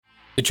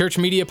The Church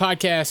Media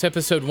Podcast,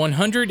 episode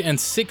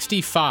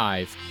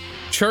 165,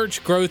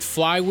 Church Growth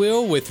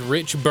Flywheel with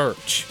Rich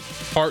Birch,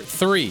 part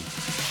 3.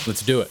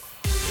 Let's do it.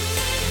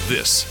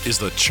 This is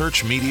the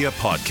Church Media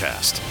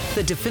Podcast,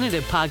 the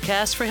definitive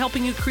podcast for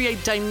helping you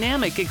create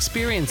dynamic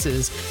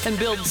experiences and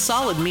build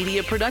solid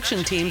media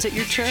production teams at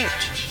your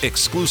church.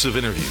 Exclusive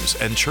interviews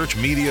and church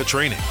media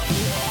training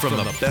from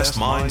the best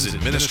minds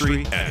in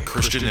ministry and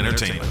Christian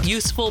entertainment.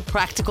 Useful,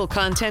 practical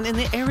content in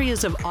the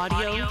areas of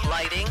audio,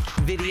 lighting,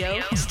 video,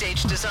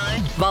 stage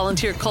design,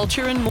 volunteer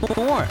culture, and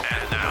more.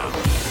 And now,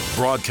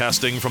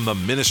 broadcasting from the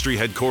ministry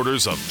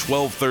headquarters of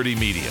 1230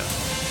 Media,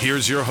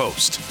 here's your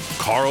host,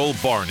 Carl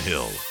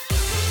Barnhill.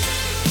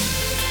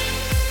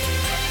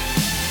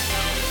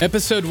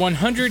 Episode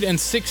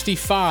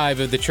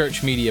 165 of the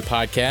Church Media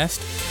Podcast.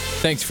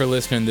 Thanks for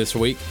listening this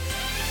week.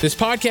 This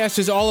podcast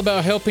is all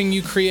about helping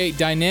you create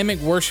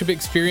dynamic worship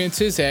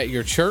experiences at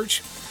your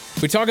church.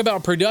 We talk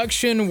about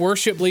production,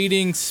 worship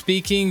leading,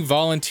 speaking,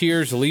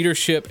 volunteers,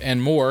 leadership,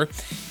 and more.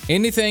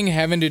 Anything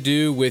having to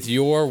do with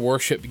your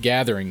worship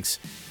gatherings.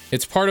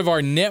 It's part of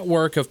our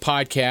network of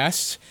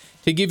podcasts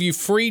to give you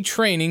free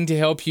training to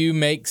help you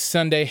make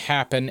Sunday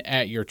happen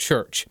at your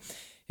church.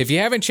 If you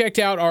haven't checked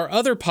out our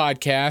other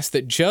podcast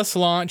that just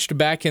launched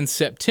back in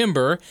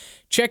September,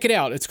 check it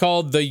out. It's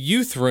called The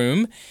Youth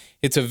Room.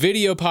 It's a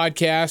video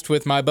podcast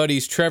with my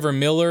buddies Trevor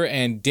Miller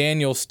and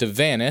Daniel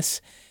Stavanis.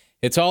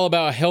 It's all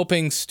about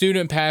helping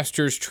student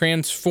pastors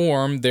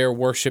transform their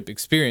worship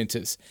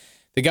experiences.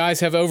 The guys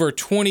have over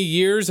 20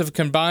 years of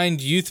combined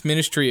youth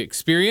ministry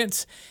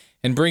experience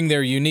and bring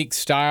their unique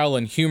style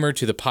and humor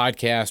to the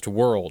podcast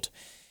world.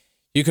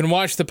 You can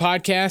watch the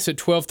podcast at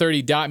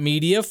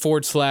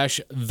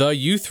 1230.media/The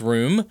Youth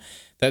Room.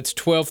 That's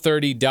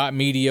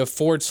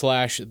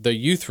 1230.media/The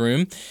Youth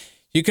Room.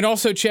 You can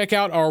also check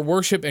out our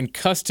worship and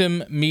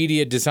custom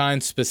media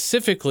designed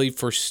specifically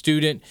for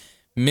student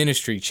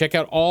ministry. Check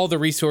out all the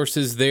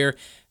resources there.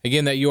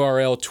 Again, that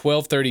URL,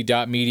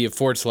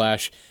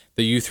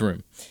 1230.media/The Youth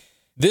Room.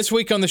 This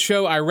week on the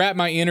show, I wrap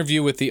my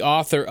interview with the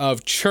author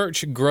of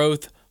Church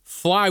Growth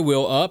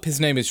Flywheel up. His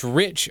name is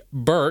Rich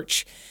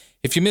Birch.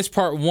 If you missed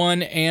part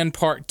 1 and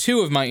part 2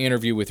 of my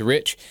interview with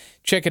Rich,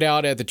 check it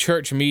out at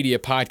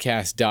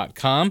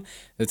thechurchmediapodcast.com.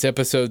 That's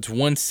episodes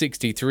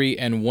 163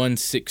 and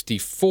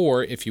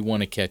 164 if you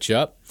want to catch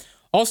up.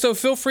 Also,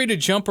 feel free to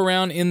jump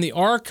around in the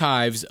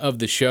archives of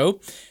the show.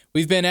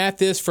 We've been at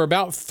this for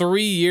about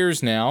 3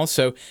 years now,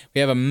 so we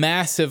have a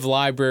massive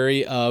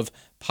library of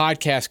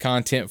podcast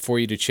content for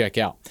you to check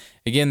out.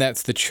 Again,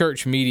 that's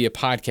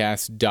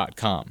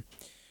thechurchmediapodcast.com.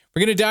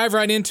 We're going to dive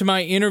right into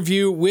my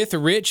interview with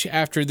Rich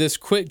after this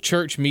quick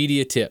church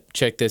media tip.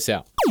 Check this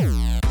out.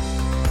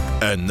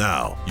 And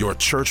now, your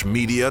church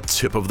media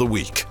tip of the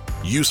week.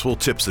 Useful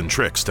tips and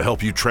tricks to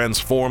help you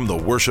transform the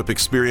worship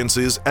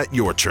experiences at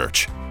your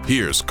church.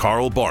 Here's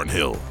Carl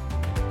Barnhill.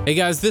 Hey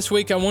guys, this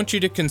week I want you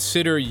to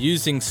consider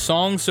using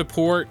song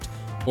support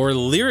or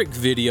lyric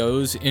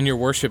videos in your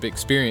worship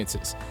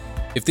experiences.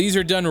 If these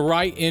are done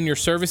right in your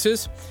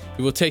services,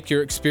 it will take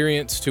your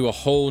experience to a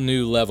whole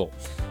new level.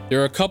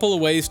 There are a couple of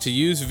ways to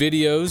use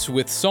videos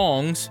with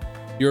songs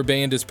your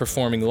band is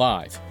performing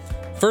live.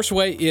 First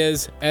way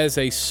is as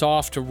a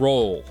soft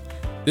roll.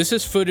 This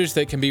is footage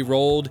that can be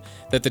rolled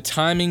that the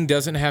timing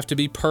doesn't have to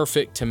be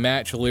perfect to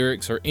match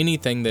lyrics or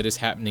anything that is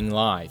happening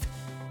live.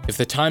 If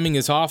the timing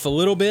is off a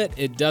little bit,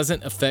 it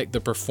doesn't affect the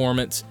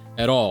performance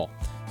at all.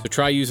 So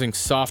try using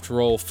soft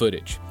roll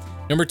footage.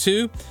 Number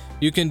 2,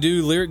 you can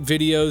do lyric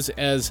videos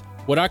as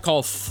what I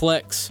call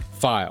flex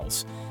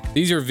files.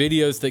 These are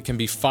videos that can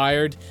be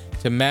fired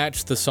to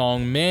match the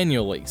song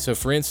manually. So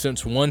for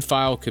instance, one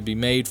file could be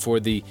made for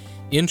the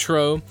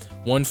intro,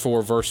 one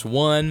for verse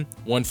 1,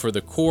 one for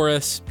the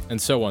chorus,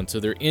 and so on. So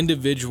they're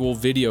individual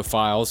video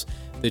files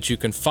that you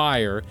can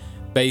fire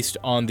based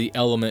on the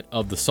element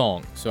of the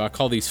song. So I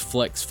call these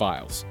flex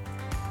files.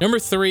 Number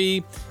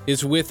 3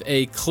 is with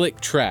a click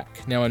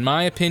track. Now, in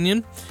my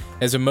opinion,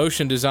 as a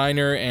motion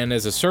designer and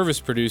as a service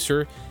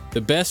producer,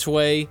 the best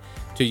way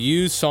to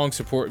use song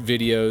support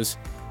videos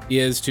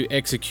is to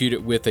execute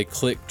it with a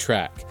click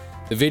track.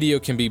 The video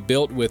can be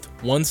built with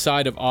one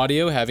side of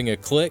audio having a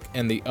click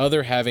and the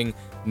other having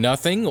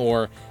nothing,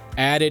 or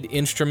added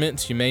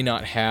instruments you may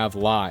not have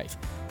live.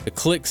 The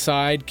click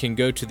side can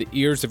go to the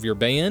ears of your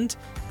band,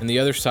 and the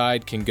other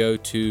side can go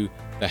to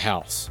the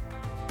house.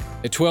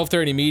 At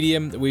 1230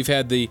 Media, we've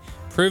had the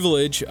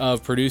privilege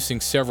of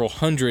producing several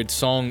hundred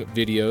song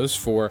videos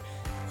for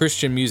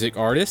Christian music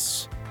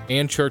artists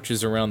and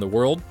churches around the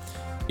world.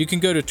 You can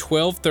go to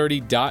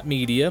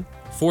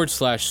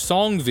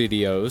 1230.media/song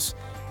videos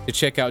to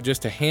check out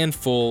just a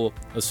handful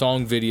of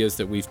song videos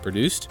that we've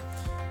produced.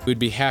 We'd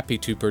be happy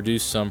to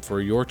produce some for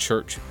your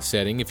church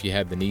setting if you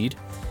have the need.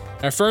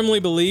 I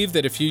firmly believe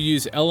that if you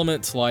use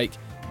elements like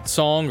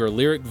song or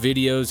lyric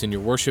videos in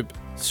your worship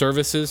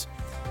services,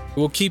 it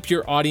will keep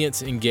your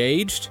audience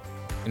engaged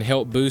and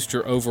help boost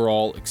your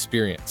overall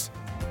experience.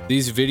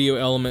 These video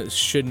elements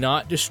should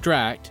not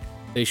distract,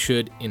 they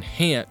should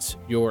enhance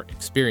your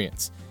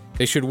experience.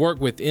 They should work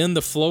within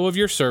the flow of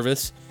your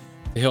service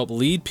to help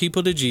lead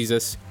people to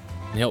Jesus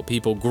and help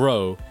people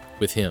grow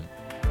with Him.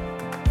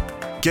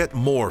 Get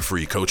more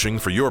free coaching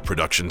for your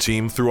production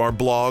team through our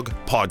blog,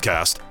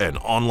 podcast, and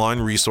online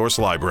resource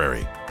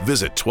library.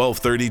 Visit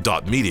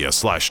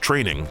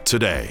 1230.media/training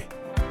today.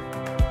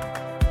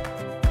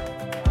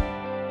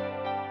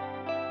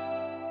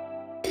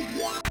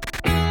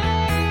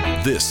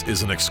 This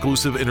is an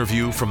exclusive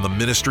interview from the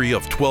ministry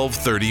of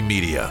 1230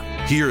 Media.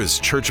 Here is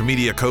church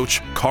media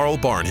coach Carl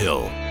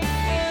Barnhill.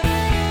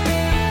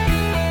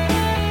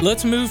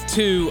 Let's move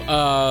to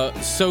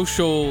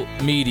social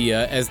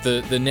media as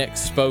the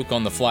next spoke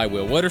on the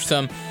flywheel. What are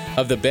some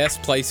of the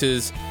best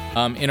places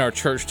in our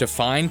church to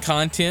find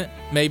content,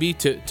 maybe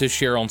to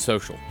share on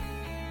social?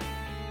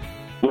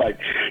 Right.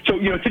 So,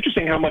 it's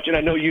interesting how much, and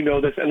I know you know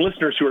this, and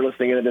listeners who are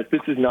listening in this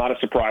is not a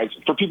surprise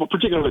for people,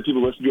 particularly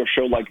people listening to a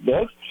show like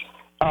this.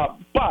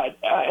 But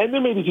there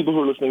may be people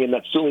who are listening in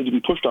that still need to be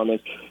pushed on this.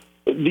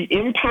 The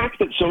impact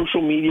that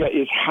social media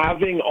is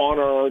having on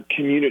our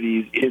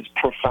communities is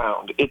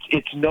profound.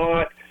 It's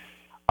not,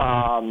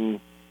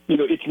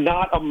 it's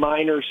not a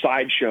minor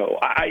sideshow.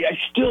 I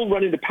still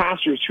run into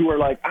pastors who are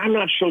like, I'm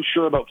not so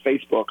sure about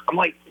Facebook. I'm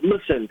like,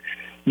 listen,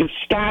 the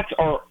stats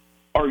are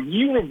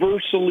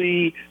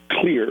universally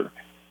clear.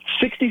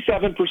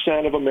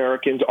 67% of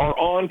Americans are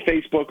on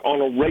Facebook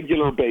on a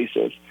regular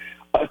basis.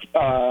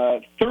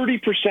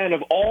 30%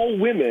 of all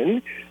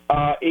women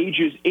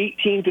ages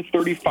 18 to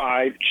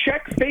 35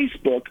 check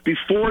Facebook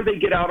before they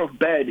get out of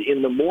bed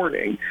in the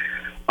morning.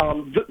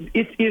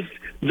 If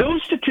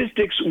those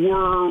statistics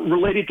were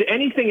related to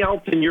anything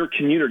else in your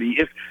community,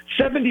 if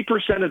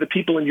 70% of the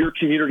people in your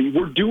community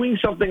were doing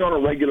something on a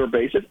regular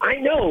basis, I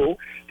know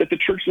that the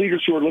church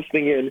leaders who are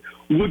listening in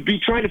would be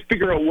trying to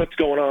figure out what's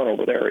going on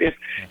over there. If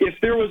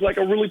there was like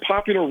a really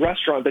popular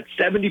restaurant that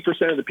 70%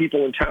 of the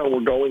people in town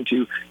were going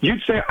to,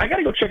 you'd say, I got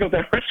to go check out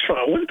that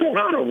restaurant. What's going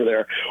on over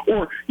there?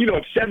 Or,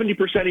 if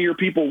 70% of your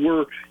people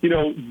were,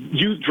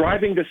 you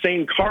driving the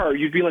same car,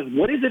 you'd be like,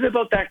 what is it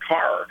about that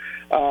car?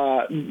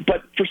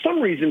 But for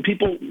some reason,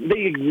 people,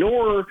 they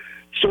ignore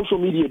social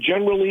media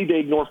generally. They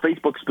ignore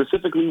Facebook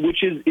specifically,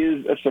 which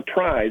is a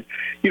surprise.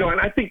 And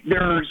I think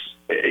there's,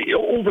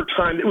 over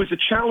time, it was a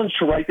challenge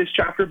to write this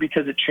chapter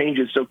because it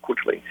changes so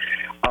quickly.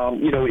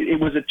 It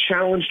was a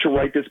challenge to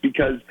write this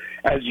because,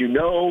 as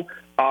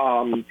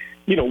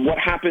what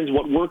happens,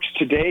 what works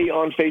today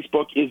on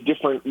Facebook is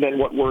different than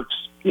what works,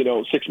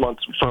 6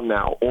 months from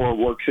now or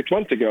worked 6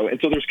 months ago. And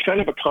so there's kind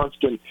of a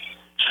constant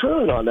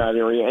churn on that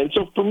area. And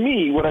so for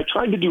me, what I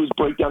tried to do is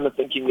break down the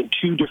thinking in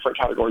two different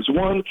categories.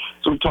 One,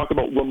 so we talk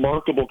about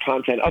remarkable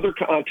content. Other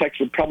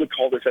contexts would probably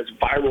call this as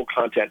viral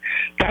content.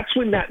 That's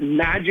when that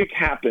magic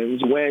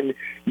happens, when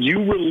you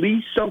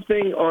release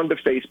something onto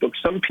Facebook,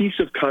 some piece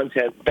of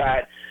content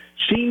that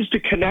seems to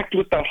connect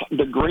with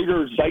the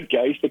greater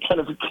zeitgeist, the kind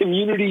of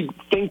community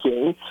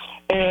thinking,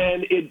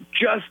 and it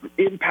just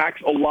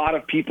impacts a lot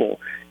of people.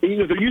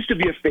 And, there used to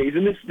be a phase,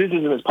 and this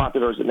isn't as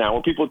popular as it now,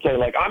 where people would say,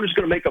 like, I'm just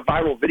going to make a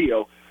viral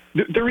video.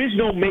 There is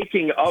no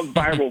making of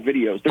viral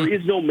videos. There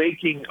is no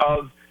making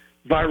of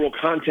viral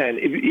content.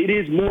 It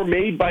is more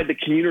made by the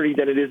community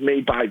than it is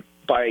made by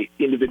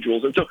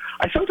individuals. And so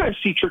I sometimes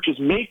see churches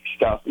make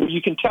stuff where you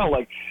can tell,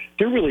 like,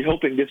 they're really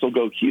hoping this will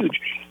go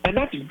huge. And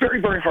that's very,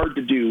 very hard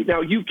to do.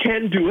 Now, you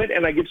can do it,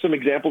 and I give some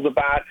examples of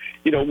that.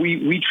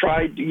 We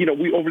tried,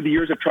 we over the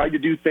years have tried to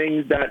do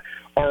things that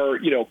are,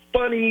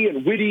 funny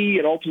and witty,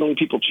 and ultimately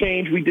people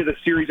change. We did a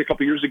series a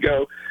couple years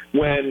ago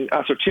when,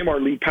 so Tim,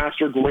 our lead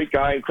pastor, great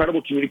guy,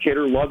 incredible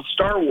communicator, loves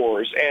Star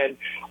Wars. And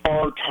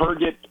our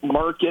target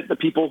market, a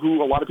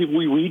lot of people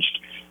we reached,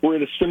 were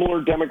in a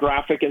similar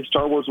demographic, and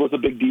Star Wars was a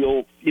big deal,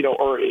 at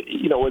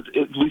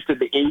least in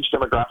the age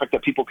demographic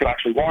that people could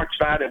actually watch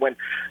that. And when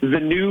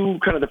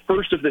the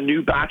first of the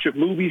new batch of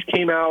movies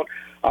came out,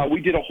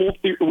 we did a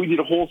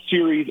whole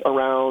series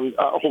around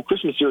a whole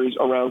Christmas series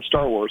around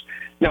Star Wars.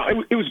 Now,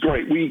 it was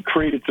great. We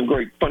created some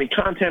great funny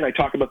content. I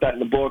talk about that in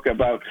the book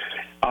about,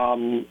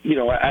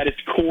 at its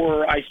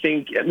core, I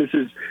think, and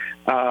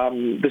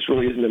this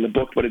really isn't in the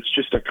book, but it's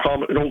just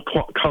an old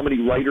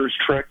comedy writer's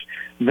trick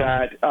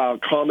that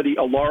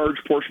a large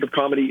portion of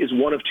comedy is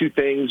one of two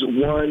things.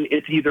 One,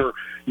 it's either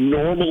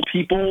normal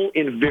people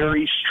in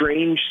very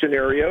strange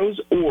scenarios,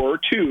 or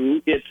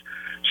two, it's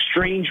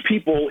strange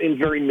people in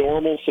very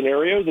normal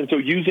scenarios. And so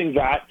using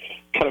that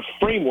kind of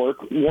framework,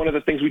 one of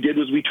the things we did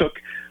was we took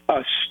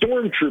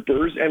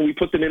stormtroopers and we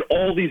put them in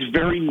all these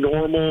very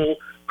normal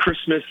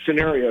Christmas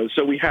scenarios.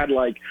 So we had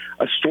like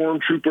a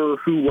stormtrooper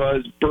who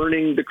was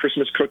burning the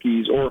Christmas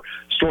cookies, or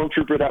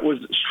stormtrooper that was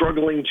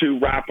struggling to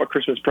wrap a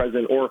Christmas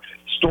present, or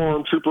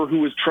stormtrooper who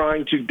was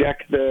trying to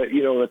deck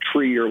the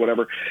tree or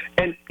whatever.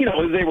 And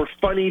they were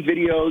funny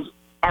videos.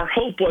 Our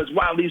hope was,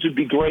 wow, these would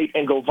be great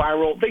and go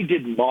viral. They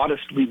did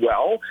modestly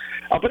well,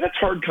 but that's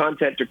hard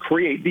content to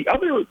create. The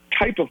other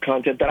type of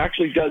content that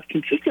actually does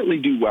consistently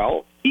do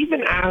well,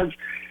 even as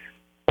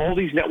all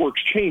these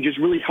networks change, is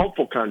really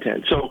helpful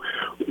content. So,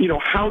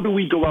 how do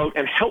we go out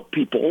and help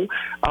people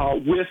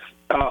with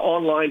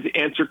online to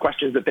answer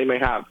questions that they may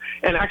have.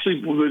 And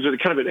actually, there's a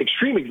kind of an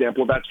extreme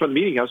example of that's from the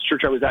meeting house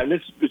church I was at, and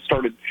this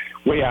started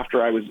way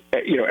after I was,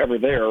 ever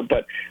there.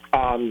 But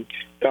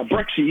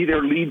Brexy,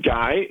 their lead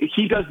guy,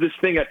 he does this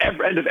thing at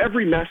the end of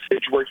every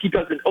message where he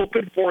does an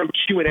open forum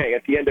Q&A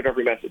at the end of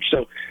every message.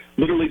 So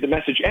literally the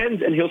message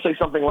ends, and he'll say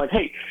something like,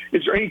 hey,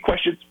 is there any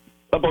questions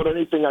about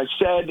anything I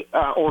said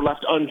or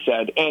left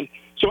unsaid? And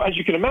so as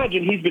you can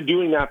imagine, he's been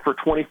doing that for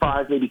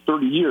 25, maybe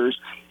 30 years.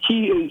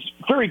 He is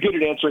very good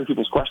at answering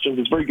people's questions.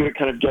 He's very good at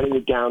kind of getting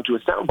it down to a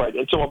soundbite.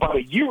 And so about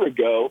a year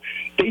ago,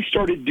 they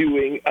started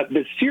doing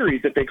this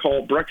series that they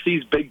call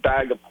Brexy's Big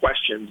Bag of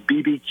Questions,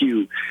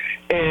 BBQ.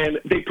 And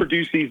they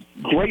produce these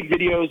great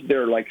videos.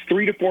 They're like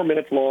 3 to 4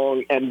 minutes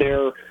long, and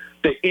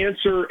they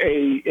answer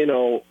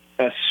a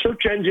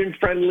search engine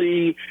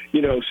friendly,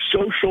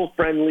 social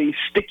friendly,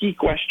 sticky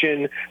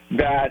question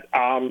that,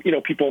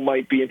 people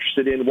might be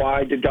interested in.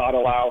 Why did God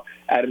allow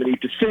Adam and Eve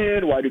to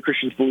sin? Why do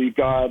Christians believe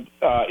God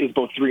is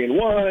both 3 and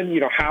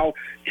 1? How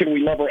can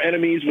we love our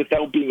enemies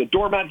without being a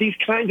doormat? These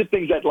kinds of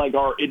things that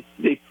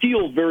they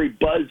feel very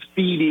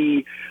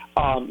BuzzFeedy,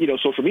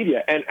 social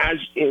media. And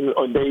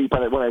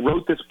when I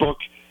wrote this book,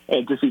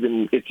 and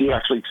it's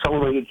actually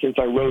accelerated since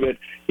I wrote it.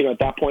 At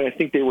that point, I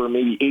think there were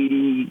maybe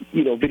 80,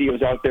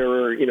 videos out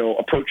there,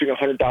 approaching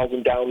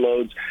 100,000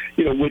 downloads,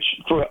 which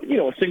for,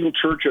 a single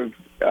church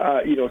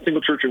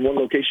in one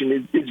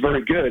location is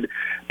very good.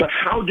 But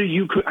how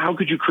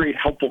could you create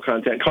helpful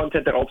content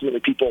that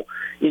ultimately people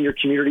in your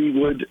community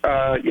would,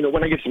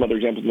 when I give some other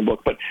examples in the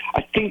book, but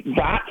I think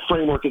that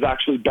framework is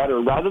actually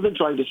better rather than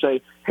trying to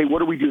say, hey, what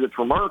do we do that's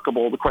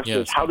remarkable? The question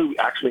is, how do we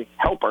actually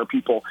help our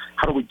people?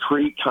 How do we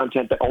create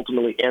content that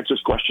ultimately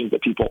answers questions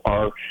that people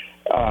are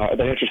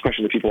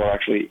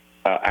actually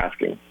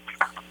asking?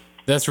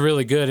 That's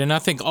really good, and I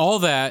think all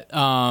that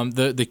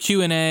the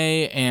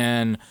Q&A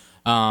and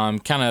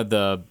kind of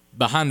the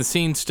behind the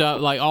scenes stuff,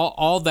 like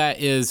all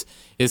that is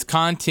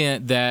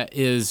content that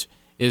is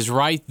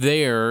right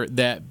there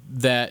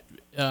that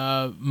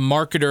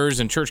marketers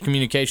and church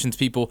communications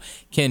people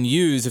can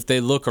use if they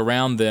look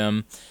around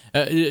them.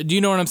 Do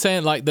you know what I'm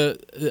saying? Like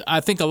I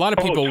think a lot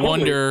of people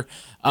wonder,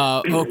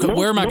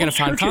 where am I going to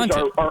find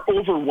content? Are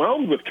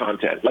overwhelmed with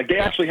content. Like they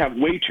actually have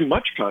way too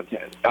much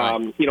content.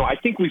 Right. I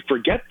think we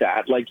forget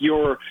that. Like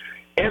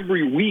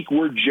every week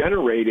we're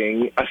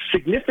generating a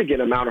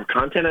significant amount of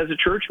content as a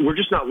church. We're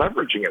just not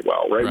leveraging it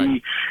well,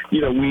 right?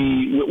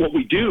 What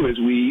we do is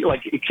we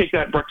take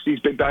that Brexy's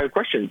Big Bag of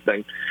Questions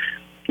thing.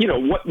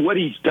 What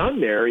he's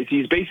done there is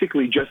he's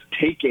basically just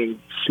taking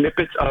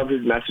snippets of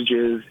his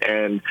messages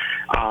and,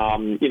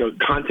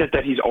 content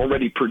that he's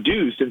already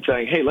produced and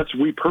saying, hey, let's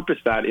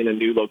repurpose that in a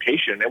new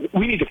location. And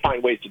we need to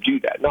find ways to do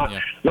that,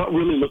 not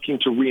really looking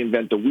to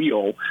reinvent the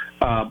wheel,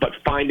 but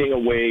finding a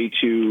way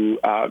to,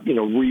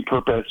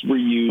 repurpose,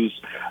 reuse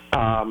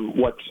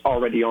what's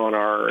already on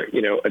our,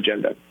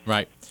 agenda.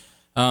 Right.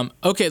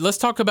 Okay, let's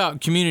talk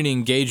about community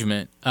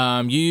engagement.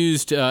 You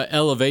used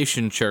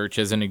Elevation Church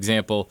as an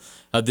example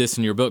of this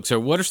in your book. So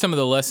what are some of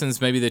the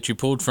lessons maybe that you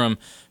pulled from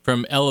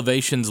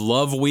Elevation's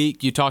Love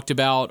Week you talked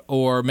about,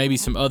 or maybe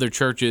some other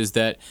churches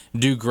that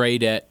do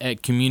great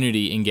at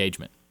community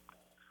engagement?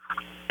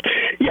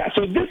 Yeah,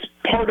 so this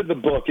part of the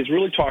book is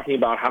really talking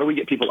about how do we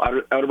get people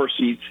out of our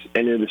seats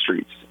and into the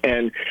streets.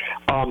 And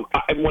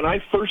when I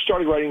first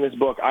started writing this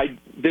book,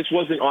 this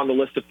wasn't on the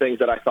list of things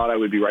that I thought I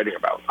would be writing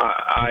about.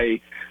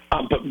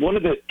 But one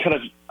of the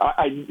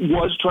I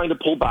was trying to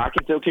pull back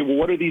and say, okay, well,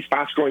 what do these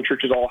fast-growing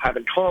churches all have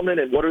in common,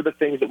 and what are the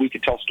things that we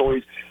could tell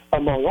stories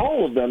among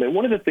all of them? And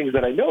one of the things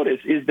that I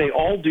noticed is they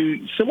all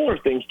do similar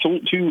things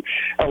to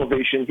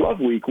Elevation's Love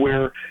Week,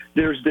 where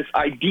there's this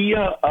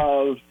idea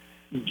of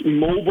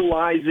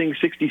mobilizing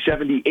 60,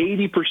 70,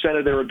 80%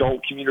 of their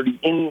adult community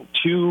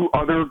into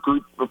other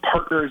group of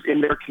partners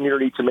in their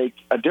community to make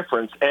a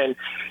difference. And,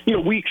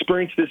 we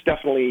experienced this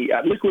definitely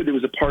at Liquid. It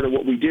was a part of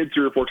what we did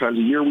 3 or 4 times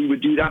a year. We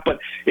would do that, but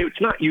it's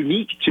not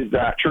unique to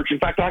that church. In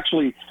fact,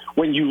 actually,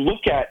 when you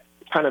look at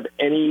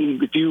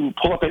if you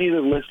pull up any of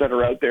the lists that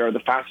are out there, the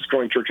fastest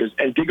growing churches,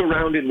 and dig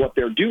around in what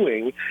they're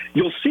doing,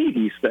 you'll see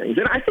these things.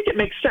 And I think it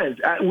makes sense.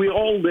 We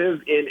all live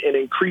in an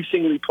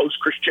increasingly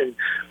post-Christian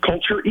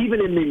culture,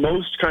 even in the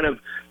most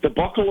the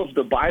buckle of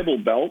the Bible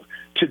Belt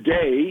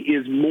today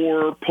is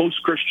more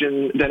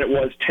post-Christian than it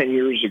was 10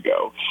 years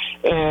ago.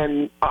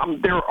 And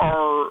there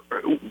are,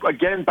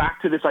 again,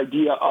 back to this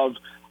idea of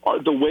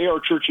the way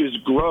our churches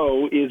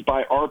grow is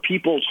by our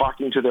people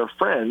talking to their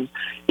friends.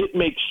 It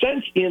makes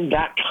sense in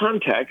that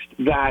context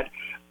that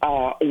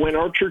when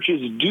our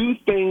churches do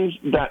things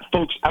that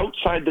folks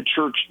outside the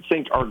church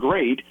think are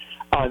great,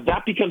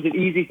 that becomes an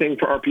easy thing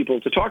for our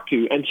people to talk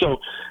to. And so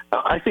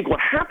I think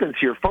what happens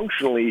here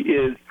functionally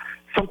is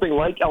something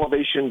like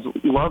Elevation's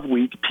Love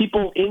Week,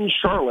 people in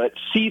Charlotte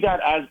see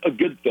that as a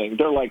good thing.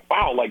 They're like,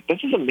 wow, this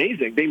is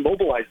amazing. They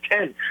mobilized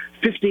 10,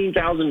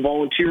 15,000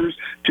 volunteers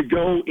to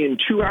go in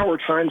 2-hour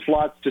time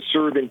slots to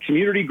serve in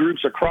community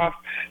groups across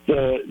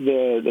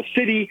the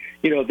city.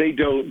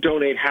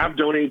 They have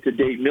donated to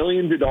date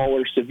millions of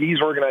dollars to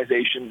these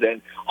organizations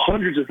and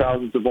hundreds of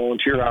thousands of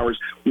volunteer hours.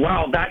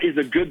 Wow, that is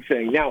a good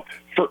thing. Now,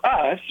 for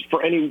us,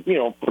 for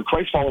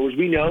Christ followers,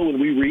 we know when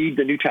we read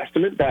the New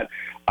Testament that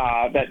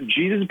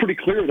Jesus is pretty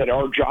clear that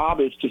our job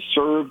is to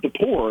serve the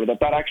poor,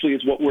 that actually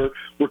is what we're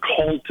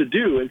called to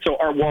do. And so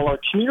while our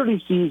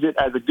community sees it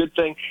as a good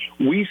thing,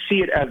 we see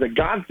it as a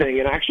God thing,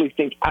 and actually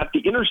think at the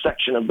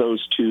intersection of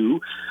those two,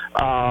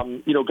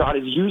 God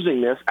is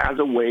using this as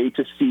a way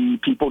to see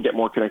people get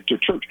more connected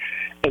to church.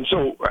 And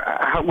so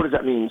what does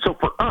that mean? So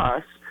for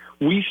us,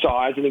 we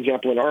saw, as an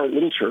example, in our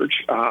little church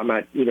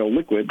at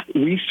Liquid,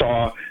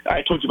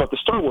 I told you about the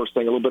Star Wars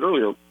thing a little bit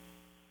earlier.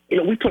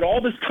 We put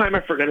all this time,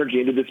 effort, and energy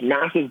into this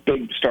massive,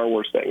 big Star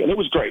Wars thing, and it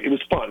was great. It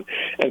was fun,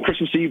 and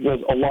Christmas Eve was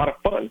a lot of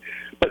fun.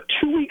 But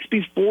 2 weeks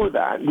before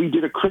that, we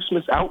did a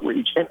Christmas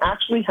outreach and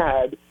actually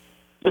had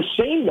the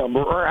same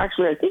number, or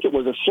actually I think it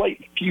was a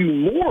slight few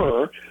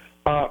more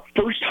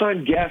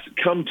first-time guests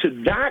come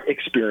to that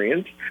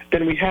experience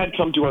than we had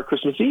come to our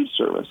Christmas Eve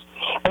service.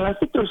 And I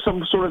think there's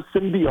some sort of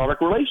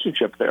symbiotic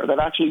relationship there that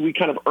actually we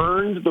kind of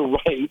earned the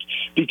right,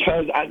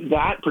 because at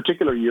that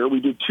particular year we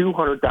did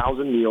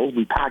 200,000 meals.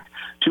 We packed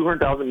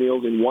 200,000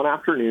 meals in one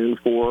afternoon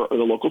for the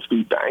local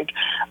food bank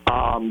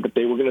that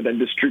they were going to then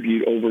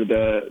distribute over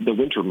the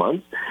winter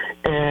months.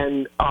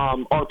 And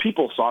our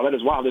people saw that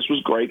as, wow, this was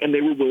great, and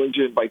they were willing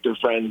to invite their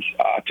friends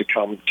to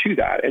come to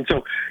that. And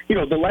so,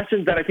 the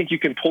lessons that I think you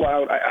can pull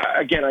out,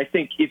 again, I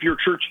think if your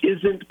church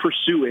isn't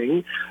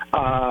pursuing,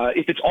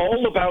 if it's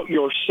all about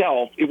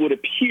yourself, it would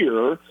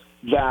appear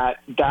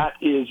that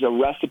is a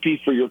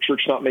recipe for your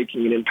church not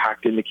making an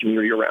impact in the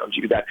community around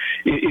you. That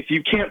if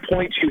you can't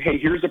point to, hey,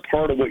 here's a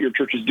part of what your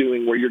church is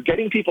doing where you're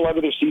getting people out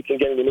of their seats and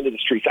getting them into the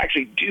streets to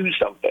actually do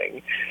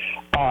something,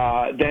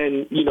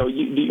 then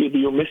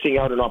you're missing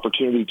out an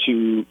opportunity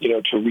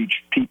to reach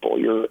people.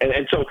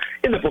 And so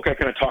in the book I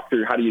kind of talk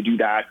through how do you do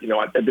that.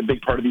 The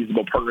big part of these is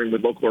about partnering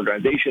with local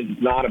organizations.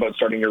 It's not about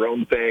starting your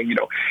own thing.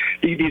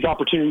 These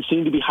opportunities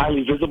seem to be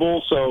highly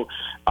visible. So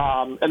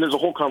and there's a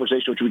whole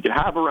conversation which we could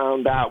have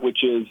around that, which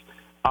is,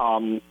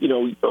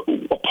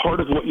 a part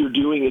of what you're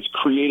doing is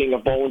creating a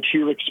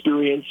volunteer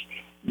experience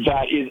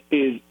that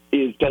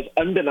does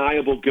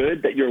undeniable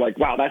good, that you're like,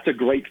 wow, that's a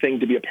great thing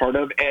to be a part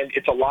of, and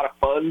it's a lot of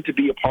fun to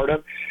be a part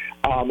of.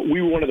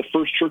 We were one of the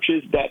first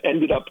churches that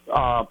ended up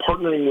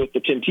partnering with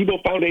the Tim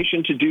Tebow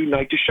Foundation to do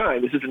Night to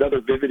Shine. This is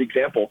another vivid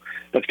example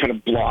that's kind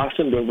of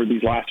blossomed over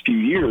these last few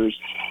years.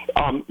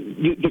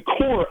 The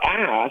core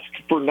ask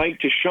for Night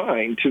to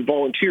Shine to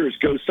volunteers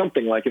goes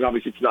something like, and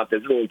obviously it's not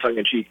this, a little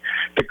tongue-in-cheek,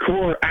 the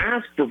core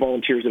ask for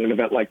volunteers at an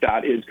event like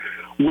that is,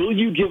 will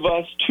you give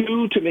us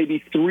 2 to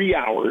maybe 3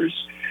 hours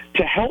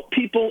to help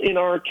people in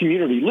our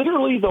community,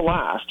 literally the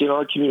last in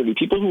our community,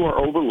 people who are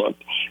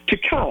overlooked, to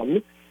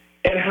come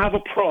and have a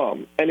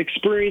prom, an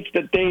experience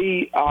that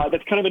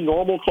that's kind of a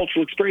normal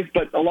cultural experience,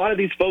 but a lot of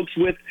these folks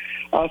with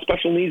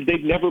special needs,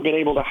 they've never been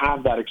able to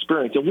have that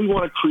experience, and we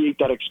want to create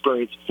that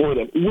experience for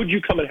them. Would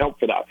you come and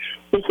help for that?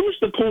 Well, who's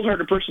the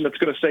cold-hearted person that's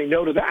going to say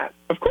no to that?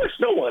 Of course,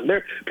 no one.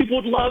 People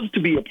would love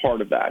to be a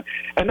part of that,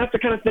 and that's the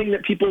kind of thing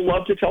that people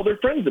love to tell their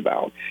friends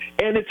about,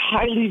 and it's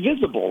highly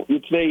visible.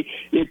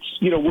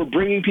 We're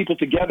bringing people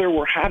together,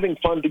 we're having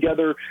fun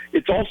together.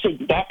 It's also,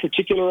 that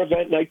particular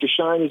event, Night to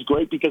Shine, is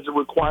great because it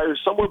requires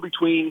somewhere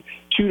between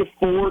 2 to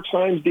 4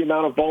 times the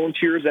amount of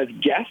volunteers as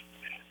guests.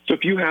 So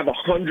if you have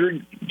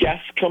 100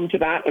 guests come to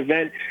that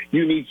event,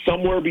 you need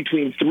somewhere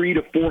between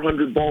 300 to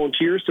 400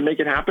 volunteers to make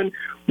it happen,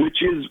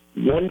 which is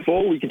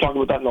wonderful. We can talk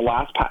about that in the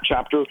last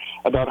chapter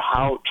about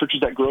how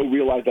churches that grow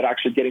realize that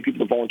actually getting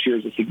people to volunteer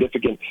is a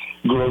significant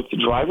growth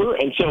driver.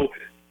 And so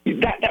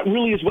that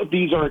really is what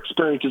these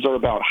experiences are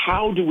about.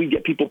 How do we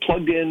get people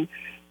plugged in,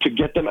 to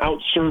get them out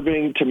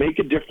serving, to make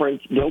a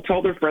difference? They'll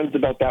tell their friends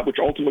about that, which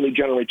ultimately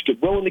generates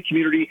goodwill in the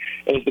community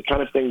and is the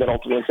kind of thing that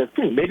ultimately says,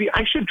 maybe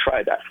I should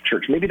try that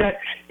church. Maybe that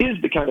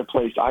is the kind of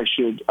place I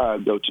should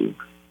go to.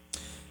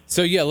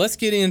 So, let's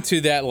get into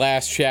that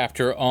last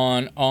chapter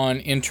on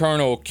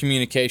internal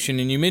communication.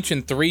 And you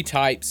mentioned 3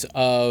 types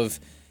of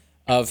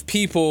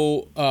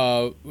people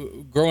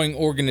growing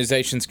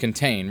organizations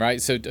contain,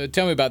 right? So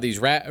tell me about these: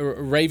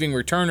 raving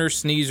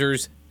returners,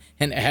 sneezers,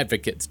 and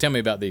advocates. Tell me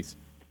about these.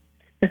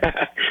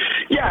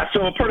 Yeah,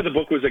 so a part of the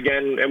book was,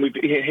 again, and we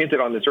hinted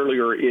on this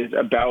earlier, is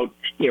about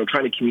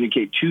trying to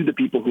communicate to the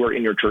people who are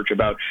in your church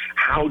about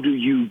how do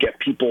you get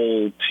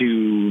people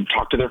to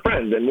talk to their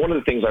friends. And one of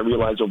the things I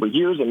realized over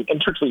years, and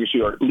church leaders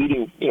who are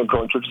leading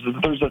growing churches, is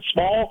that there's a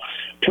small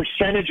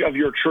percentage of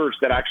your church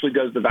that actually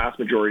does the vast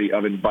majority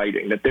of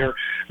inviting. That they're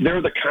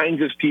the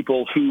kinds of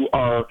people who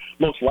are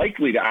most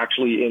likely to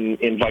actually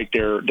invite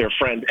their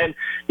friends. And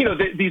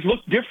these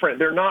look different;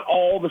 they're not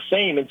all the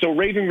same. And so,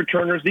 raving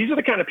returners, these are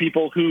the kind of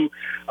people who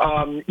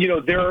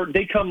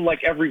they come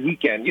like every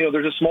weekend.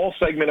 There's a small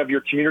segment of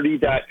your community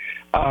that,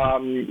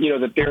 that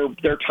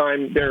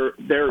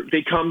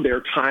they come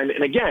their time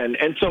and again.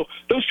 And so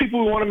those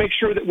people, we want to make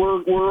sure that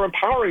we're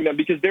empowering them,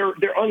 because they're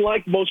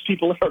unlike most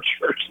people in our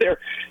church.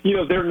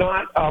 They're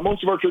not,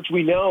 most of our church,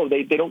 we know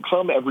they don't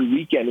come every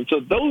weekend. And so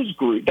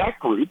that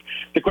group,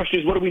 the question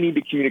is, what do we need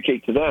to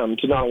communicate to them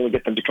to not only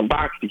get them to come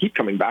back, to keep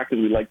coming back,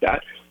 because we like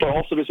that, but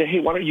also to say, hey,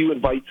 why don't you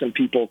invite some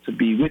people to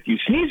be with you?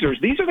 Sneezers,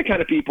 these are the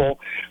kind of people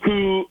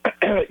who,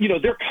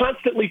 they're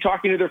constantly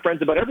talking to their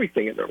friends about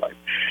everything in their life.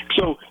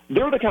 So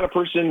they're the kind of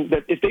person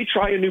that if they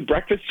try a new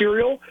breakfast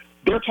cereal,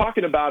 they're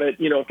talking about it.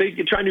 If they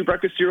try new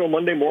breakfast cereal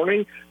Monday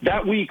morning,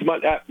 that week,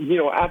 at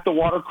the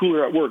water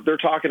cooler at work, they're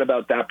talking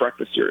about that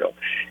breakfast cereal.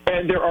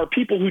 And there are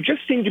people who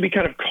just seem to be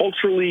kind of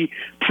culturally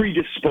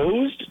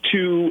predisposed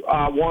to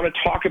want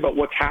to talk about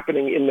what's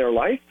happening in their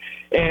life.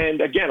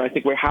 And again, I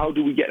think, how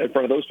do we get in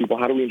front of those people?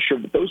 How do we ensure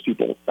that those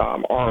people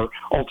are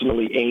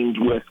ultimately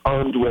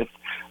armed with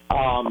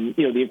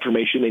the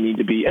information they need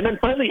to be? And then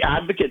finally,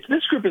 advocates.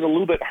 This group is a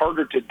little bit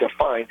harder to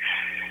define.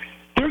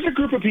 There's a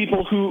group of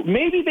people who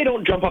maybe they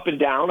don't jump up and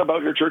down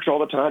about your church all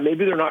the time.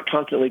 Maybe they're not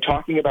constantly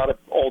talking about it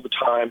all the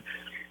time.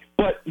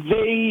 But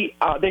they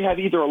have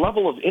either a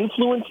level of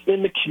influence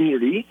in the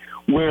community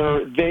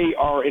where they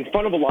are in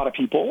front of a lot of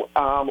people,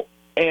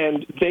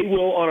 and they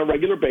will, on a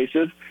regular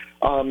basis,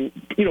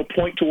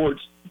 point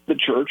towards the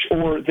church,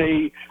 or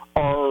they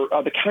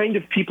are the kind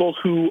of people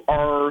who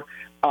are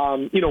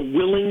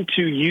willing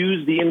to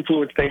use the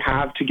influence they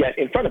have to get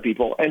in front of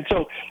people. And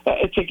so,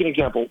 take an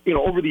example.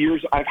 Over the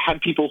years, I've had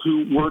people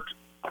who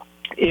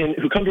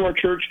come to our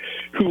church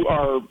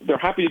they're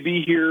happy to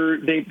be here.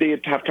 They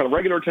have kind of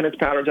regular attendance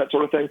patterns, that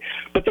sort of thing.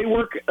 But they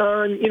work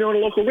on, in a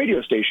local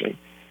radio station.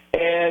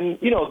 And,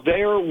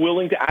 they're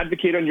willing to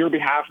advocate on your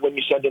behalf when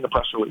you send in a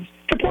press release.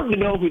 It's important to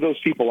know who those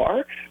people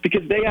are,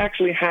 because they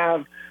actually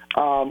have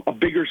a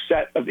bigger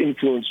set of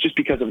influence just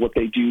because of what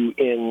they do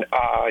in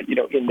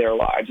their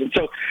lives. And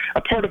so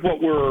a part of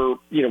what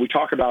we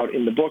talk about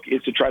in the book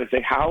is to try to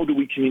say, how do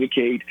we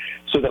communicate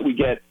so that we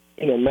get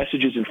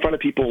messages in front of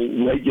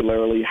people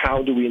regularly?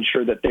 How do we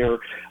ensure that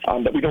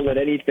that we don't let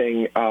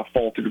anything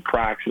fall through the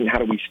cracks, and how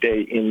do we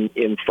stay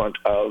in front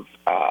of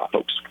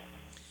folks?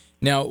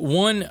 Now,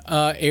 one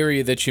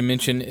area that you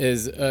mentioned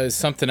is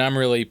something I'm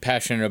really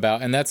passionate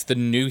about, and that's the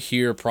new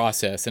here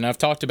process. And I've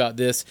talked about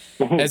this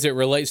as it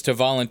relates to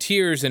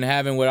volunteers and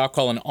having what I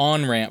call an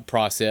on-ramp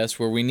process,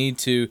 where we need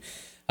to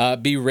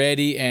be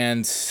ready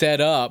and set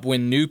up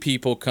when new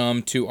people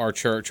come to our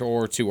church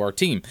or to our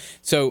team.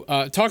 So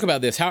talk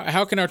about this.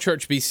 How can our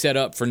church be set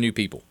up for new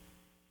people?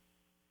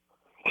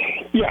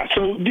 Yeah,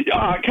 so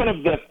kind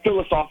of the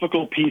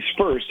philosophical piece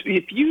first.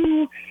 If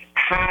you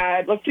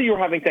let's say you were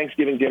having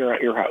Thanksgiving dinner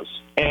at your house,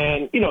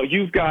 and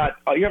you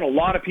have a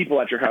lot of people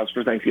at your house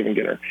for Thanksgiving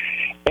dinner,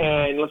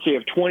 and let's say you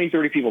have 20,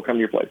 30 people come to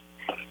your place.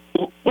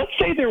 Let's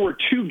say there were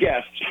two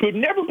guests who had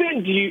never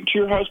been to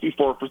your house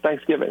before for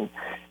Thanksgiving,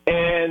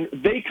 and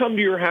they come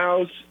to your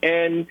house,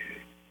 and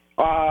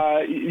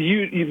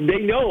they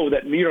know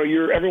that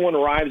everyone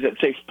arrives at,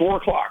 say,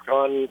 4:00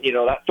 on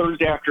that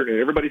Thursday afternoon.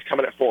 Everybody's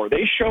coming at 4:00.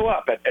 They show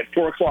up at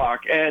 4:00,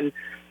 and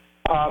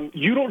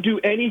you don't do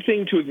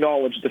anything to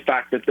acknowledge the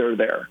fact that they're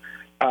there.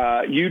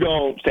 You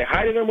don't say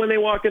hi to them when they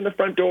walk in the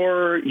front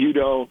door. You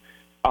don't,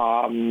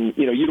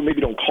 maybe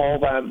don't call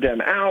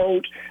them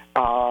out.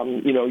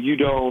 You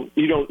don't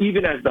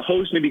even as the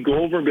host maybe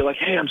go over and be like,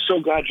 hey, I'm so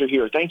glad you're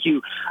here. Thank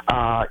you,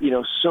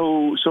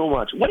 so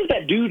much. What does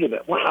that do to them?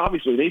 Well,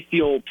 obviously they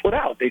feel put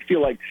out. They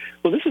feel like,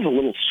 well, this is a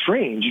little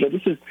strange.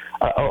 This is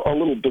a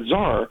little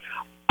bizarre.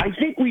 I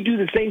think we do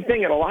the same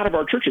thing at a lot of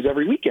our churches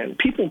every weekend.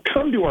 People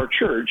come to our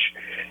church,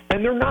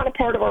 and they're not a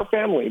part of our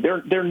family.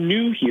 They're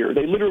new here.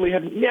 They literally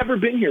have never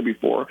been here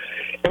before.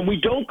 And we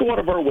don't go out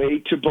of our way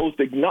to both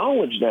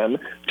acknowledge them,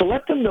 to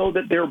let them know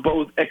that they're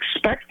both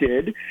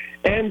expected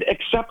and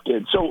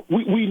accepted. So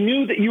we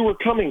knew that you were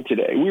coming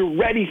today. We were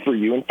ready for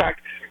you. In fact,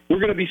 we're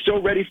going to be so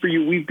ready for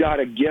you. We've got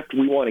a gift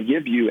we want to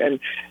give you. And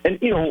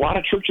a lot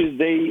of churches,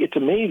 it's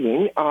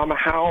amazing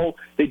how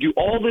they do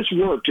all this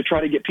work to try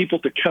to get people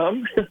to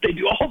come. They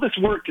do all this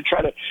work to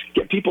try to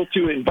get people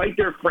to invite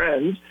their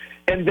friends.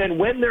 And then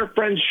when their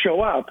friends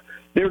show up,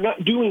 they're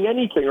not doing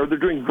anything, or they're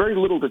doing very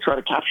little to try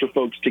to capture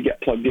folks to get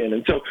plugged in.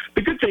 And so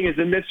the good thing is,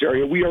 in this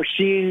area, we are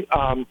seeing,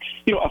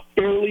 a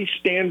fairly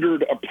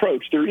standard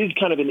approach. There is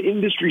kind of an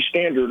industry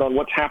standard on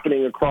what's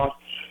happening across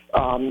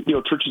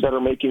churches that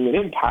are making an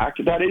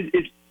impact that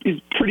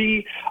is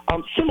pretty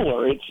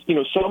similar. It's,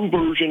 some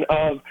version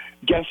of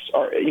guests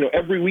are,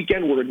 every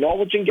weekend we're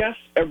acknowledging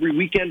guests. Every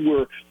weekend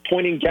we're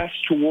pointing guests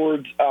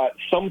towards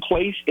some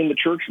place in the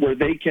church where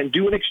they can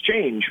do an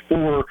exchange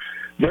for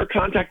their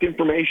contact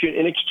information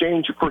in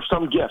exchange for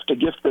some gift, a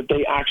gift that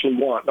they actually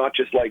want, not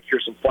just like,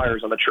 here's some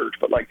flyers on the church,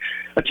 but like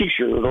a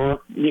T-shirt or,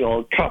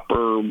 a cup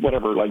or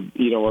whatever, like,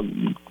 a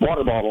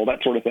water bottle,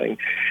 that sort of thing.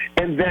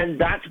 And then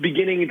that's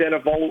beginning then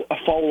a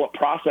follow-up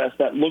process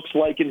that looks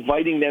like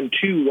inviting them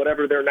to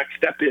whatever their next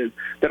step is,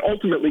 that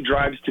ultimately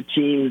drives to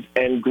teams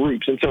and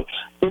groups. And so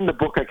in the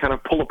book, I kind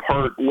of pull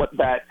apart what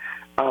that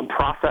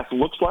process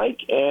looks like,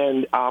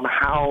 and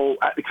how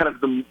kind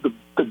of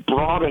the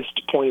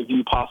broadest point of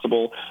view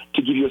possible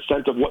to give you a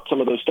sense of what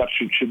some of those steps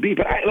should be.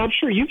 But and I'm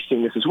sure you've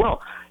seen this as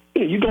well.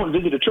 You go and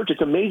visit a church.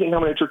 It's amazing how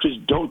many churches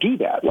don't do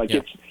that. Like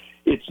they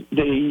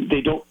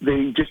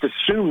just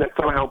assume that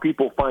somehow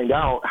people find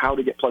out how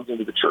to get plugged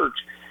into the church.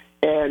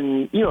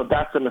 And,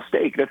 that's a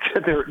mistake.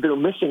 They're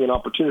missing an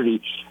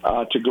opportunity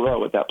to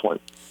grow at that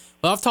point.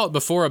 Well, I've talked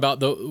before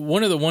about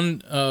one of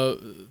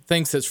the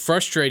things that's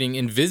frustrating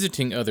in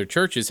visiting other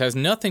churches has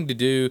nothing to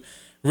do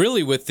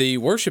really with the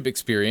worship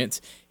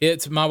experience.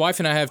 It's my wife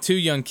and I have 2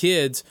 young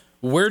kids.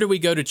 Where do we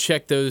go to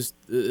check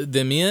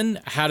them in?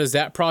 How does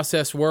that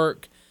process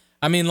work?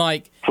 I mean,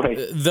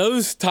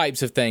 those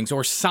types of things,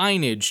 or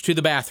signage to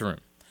the bathroom.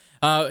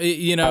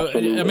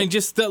 Absolutely. I mean,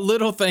 just the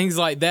little things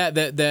like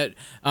that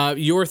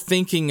you're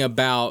thinking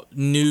about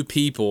new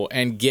people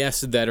and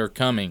guests that are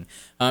coming.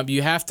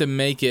 You have to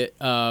make it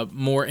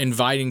more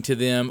inviting to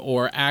them,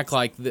 or act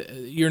like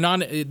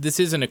this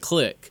isn't a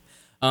clique.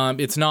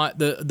 It's not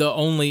the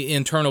only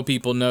internal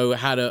people know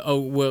how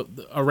to,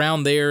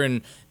 around there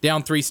and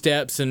down 3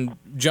 steps and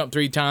jump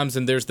 3 times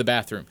and there's the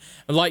bathroom.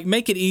 Like,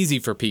 make it easy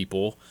for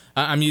people.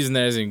 I'm using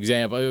that as an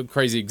example, a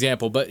crazy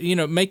example, but,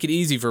 make it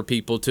easy for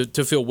people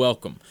to feel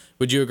welcome.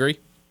 Would you agree?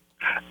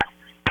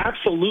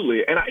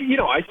 Absolutely. And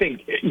I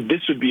think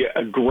this would be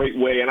a great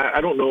way. And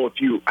I don't know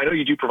I know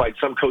you do provide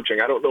some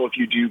coaching. I don't know if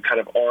you do kind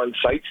of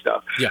on-site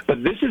stuff. Yeah.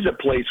 But this is a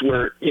place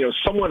where,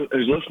 someone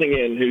who's listening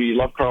in who you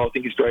love, Carl, I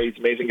think he's great, he's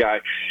an amazing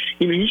guy.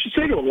 You should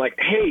say to him, like,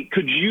 hey,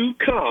 could you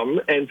come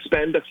and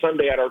spend a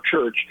Sunday at our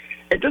church?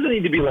 It doesn't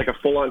need to be like a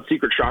full-on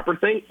secret shopper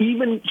thing.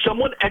 Even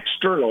someone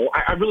external,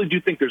 I really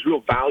do think there's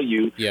real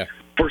value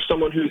for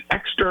someone who's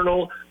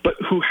external, but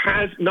who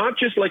has not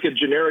just like a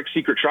generic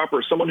secret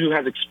shopper, someone who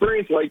has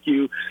experience like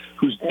you,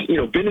 who's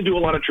been into a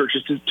lot of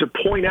churches, to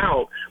point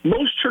out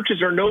most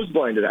churches are nose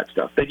blind to that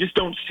stuff. They just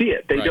don't see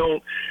it. They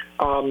don't.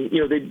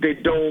 They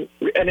don't,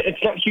 and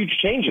it's not huge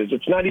changes.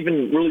 It's not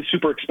even really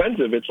super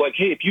expensive. It's like,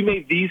 hey, if you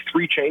made these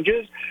 3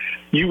 changes,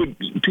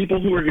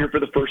 people who are here for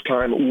the first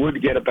time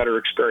would get a better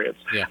experience.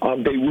 Yeah.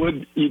 They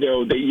would,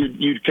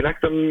 you'd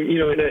connect them,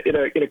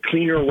 in a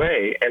cleaner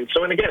way. And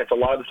so, and again, it's a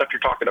lot of the stuff you're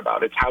talking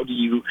about. It's how do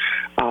you,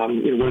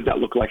 what does that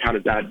look like? How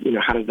does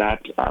that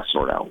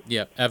sort out?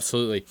 Yeah,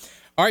 absolutely.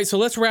 All right, so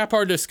let's wrap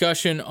our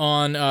discussion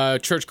on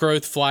church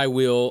growth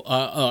flywheel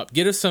up.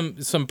 Get us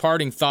some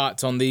parting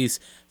thoughts on these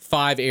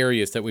 5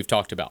 areas that we've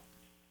talked about.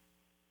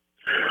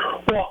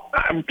 Well,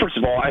 first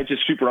of all, I'm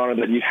just super honored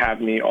that you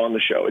have me on the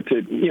show.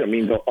 It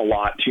means a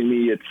lot to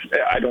me.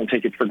 I don't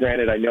take it for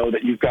granted. I know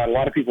that you've got a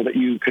lot of people that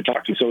you could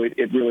talk to, so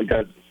it really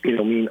does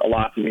mean a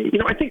lot to me.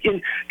 I think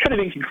in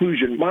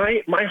conclusion,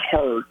 my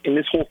heart in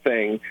this whole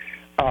thing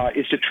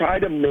is to try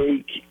to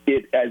make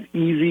it as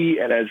easy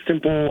and as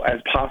simple as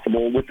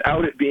possible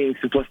without it being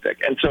simplistic.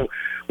 And so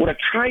what I've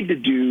tried to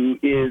do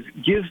is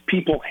give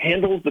people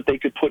handles that they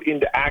could put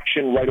into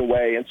action right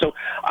away. And so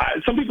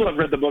some people have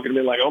read the book and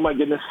been like, oh my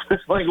goodness,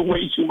 there's like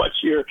way too much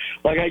here.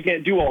 Like, I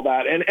can't do all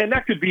that. And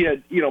that could be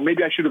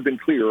maybe I should have been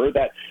clearer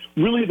that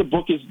really the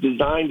book is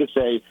designed to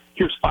say,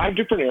 here's 5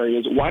 different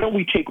areas. Why don't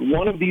we take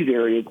one of these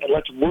areas and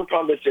let's work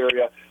on this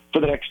area for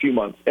the next few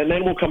months, and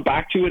then we'll come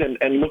back to it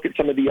and look at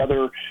some of the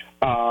other,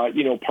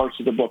 parts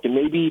of the book, and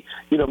maybe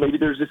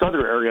there's this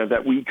other area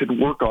that we could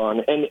work on,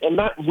 and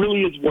that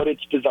really is what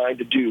it's designed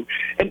to do.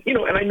 And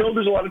and I know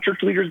there's a lot of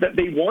church leaders that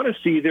they want to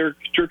see their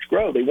church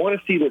grow, they want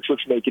to see their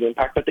church make an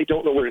impact, but they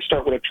don't know where to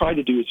start. What I've tried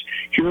to do is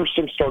here are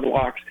some start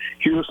blocks,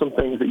 here are some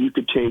things that you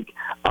could take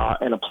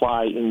and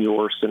apply in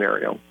your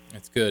scenario.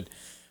 That's good.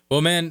 Well,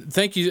 man,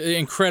 thank you.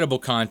 Incredible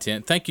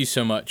content. Thank you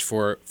so much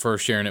for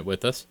sharing it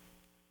with us.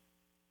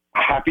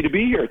 Happy to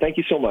be here. Thank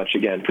you so much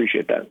again.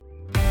 Appreciate that.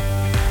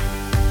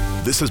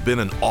 This has been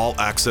an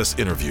all-access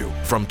interview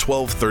from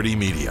 1230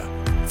 Media.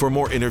 For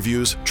more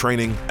interviews,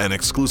 training, and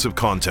exclusive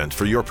content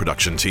for your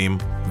production team,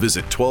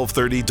 visit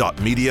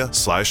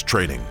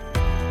 1230.media/training.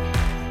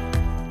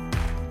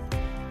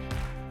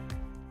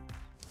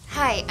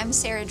 Hi, I'm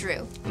Sarah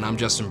Drew. And I'm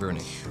Justin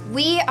Bruni.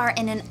 We are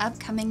in an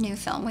upcoming new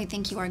film we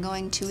think you are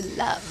going to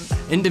love.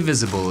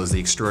 Indivisible is the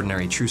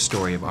extraordinary true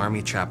story of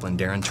Army Chaplain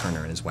Darren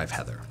Turner and his wife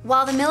Heather.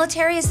 While the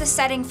military is the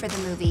setting for the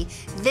movie,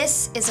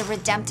 this is a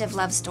redemptive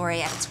love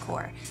story at its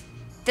core.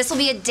 This will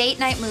be a date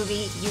night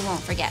movie you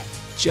won't forget.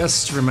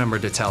 Just remember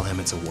to tell him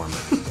it's a war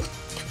movie.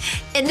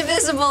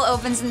 Indivisible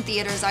opens in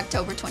theaters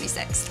October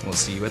 26th. We'll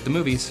see you at the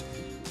movies.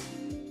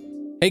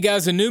 Hey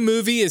guys, a new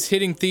movie is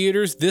hitting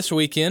theaters this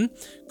weekend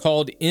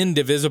called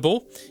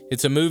Indivisible.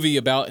 It's a movie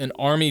about an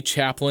Army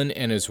chaplain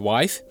and his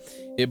wife.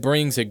 It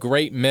brings a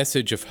great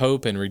message of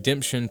hope and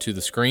redemption to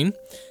the screen.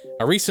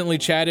 I recently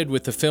chatted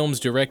with the film's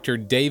director,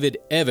 David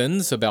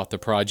Evans, about the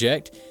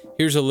project.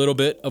 Here's a little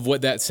bit of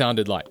what that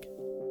sounded like.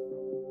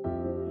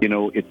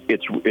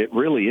 It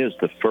really is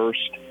the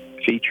first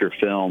feature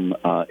film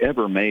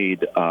ever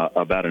made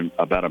about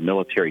a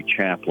military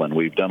chaplain.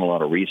 We've done a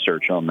lot of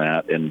research on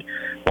that, and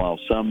while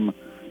some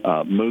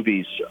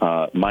movies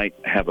might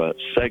have a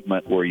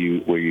segment where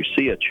you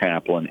see a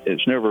chaplain.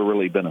 It's never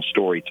really been a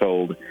story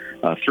told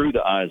through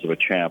the eyes of a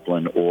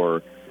chaplain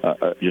or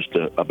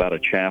about a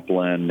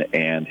chaplain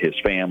and his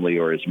family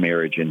or his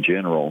marriage in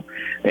general.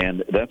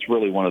 And that's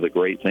really one of the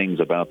great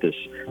things about this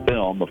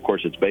film. Of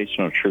course, it's based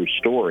on a true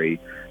story,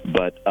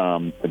 but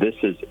this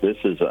is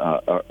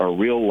a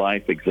real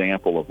life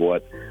example of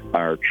what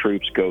our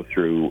troops go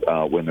through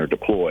when they're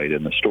deployed.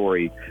 And the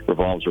story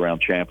revolves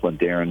around Chaplain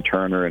Darren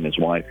Turner and his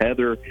wife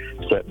Heather,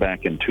 set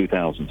back in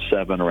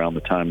 2007, around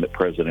the time that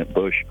President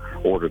Bush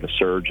ordered a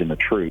surge in the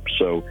troops.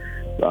 So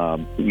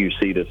you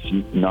see this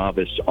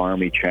novice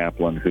Army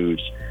chaplain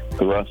who's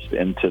thrust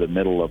into the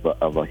middle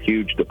of a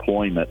huge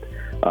deployment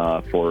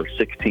for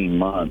 16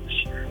 months.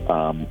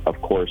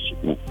 Of course,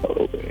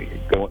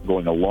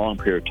 going a long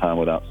period of time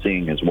without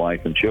seeing his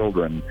wife and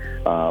children,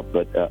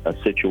 but a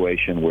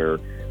situation where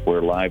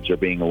lives are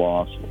being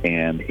lost,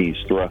 and he's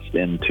thrust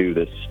into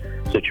this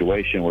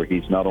situation where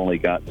he's not only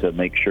got to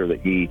make sure that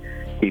he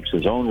keeps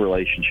his own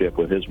relationship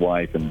with his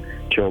wife and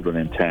children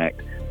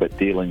intact, but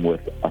dealing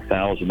with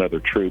 1,000 other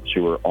troops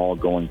who are all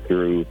going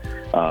through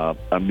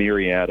a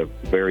myriad of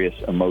various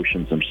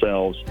emotions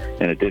themselves,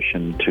 in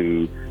addition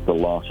to the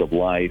loss of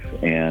life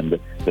and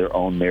their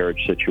own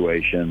marriage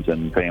situations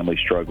and family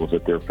struggles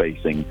that they're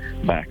facing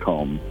back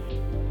home.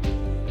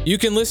 You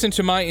can listen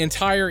to my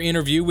entire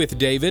interview with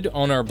David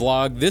on our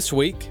blog this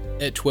week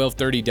at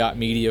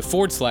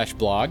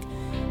 1230.media/blog,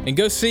 and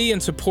go see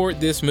and support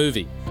this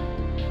movie.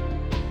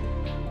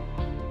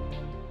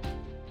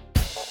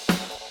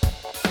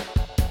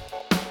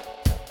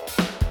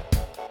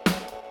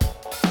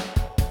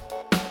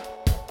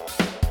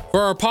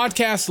 For our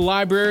podcast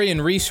library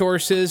and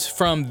resources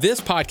from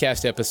this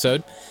podcast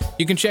episode,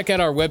 you can check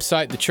out our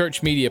website,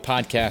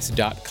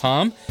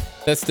 thechurchmediapodcast.com.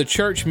 That's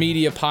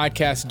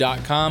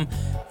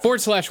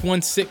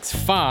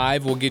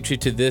thechurchmediapodcast.com/165 will get you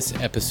to this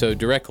episode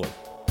directly.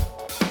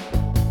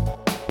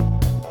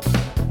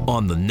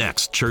 On the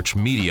next Church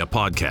Media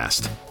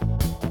Podcast.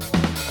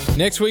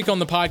 Next week on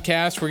the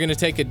podcast, we're going to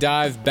take a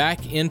dive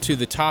back into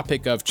the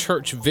topic of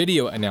church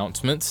video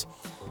announcements.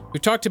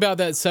 We've talked about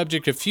that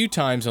subject a few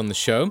times on the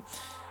show,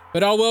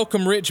 but I'll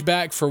welcome Rich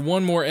back for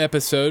one more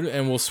episode,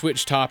 and we'll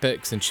switch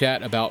topics and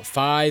chat about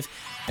 5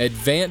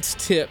 advanced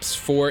tips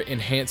for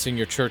enhancing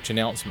your church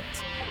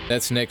announcements.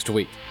 That's next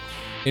week.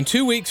 In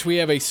 2 weeks, we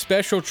have a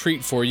special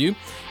treat for you,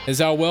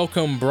 as I'll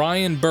welcome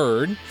Brian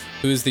Bird,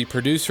 who is the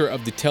producer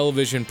of the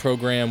television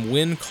program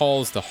When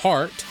Calls the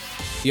Heart.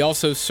 He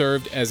also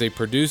served as a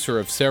producer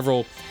of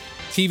several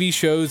TV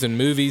shows and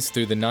movies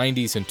through the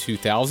 90s and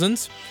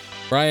 2000s.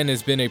 Brian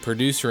has been a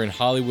producer in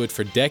Hollywood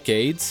for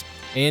decades,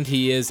 and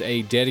he is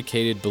a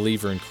dedicated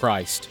believer in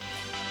Christ.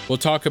 We'll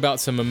talk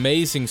about some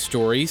amazing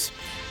stories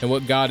and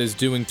what God is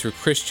doing through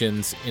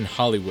Christians in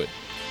Hollywood.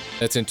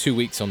 That's in 2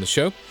 weeks on the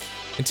show.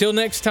 Until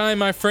next time,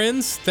 my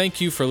friends,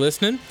 thank you for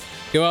listening.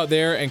 Go out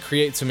there and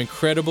create some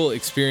incredible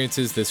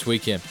experiences this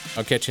weekend.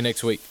 I'll catch you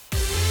next week.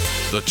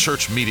 The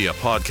Church Media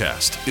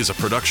Podcast is a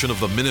production of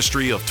the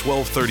ministry of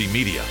 1230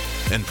 Media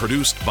and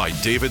produced by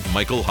David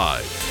Michael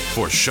Hyde.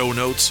 For show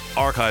notes,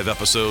 archive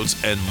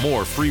episodes, and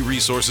more free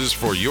resources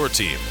for your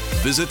team,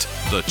 visit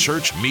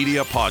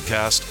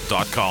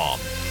thechurchmediapodcast.com.